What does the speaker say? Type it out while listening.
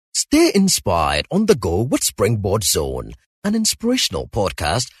Stay inspired on the go with Springboard Zone, an inspirational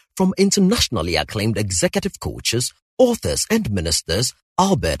podcast from internationally acclaimed executive coaches, authors and ministers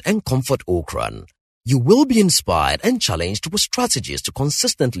Albert and Comfort Okran. You will be inspired and challenged with strategies to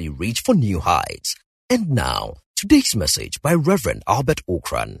consistently reach for new heights. And now, today's message by Reverend Albert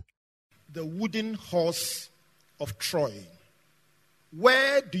Okran. The wooden horse of Troy.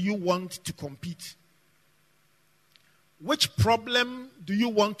 Where do you want to compete? Which problem do you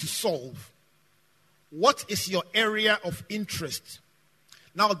want to solve? What is your area of interest?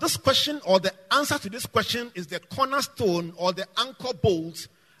 Now, this question, or the answer to this question, is the cornerstone or the anchor bolt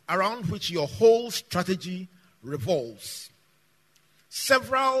around which your whole strategy revolves.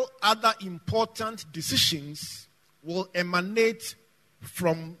 Several other important decisions will emanate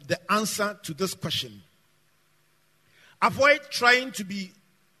from the answer to this question. Avoid trying to be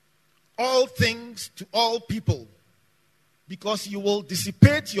all things to all people, because you will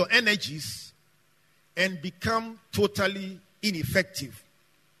dissipate your energies and become totally ineffective.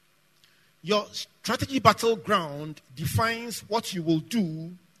 Your strategy battleground defines what you will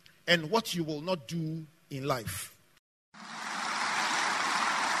do and what you will not do in life.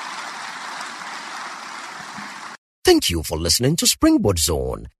 Thank you for listening to Springboard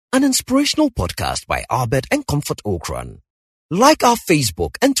Zone, an inspirational podcast by Albert and Comfort Okran. Like our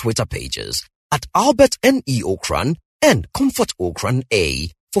Facebook and Twitter pages at Albert N.E. Okran and Comfort Okran A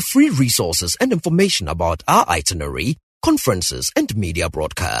for free resources and information about our itinerary, conferences, and media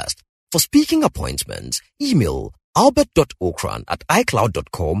broadcast. For speaking appointments, email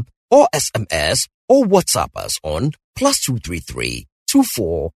albert.okran@icloud.com or SMS or WhatsApp us on +233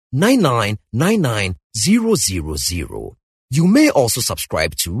 24 99 99 000. You may also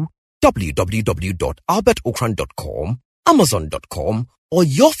subscribe to www.albertokran.com, amazon.com, or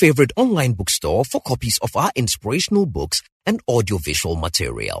your favorite online bookstore for copies of our inspirational books and audiovisual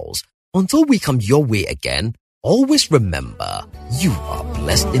materials. Until we come your way again, always remember, you are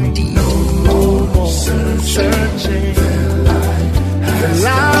blessed indeed. Searching.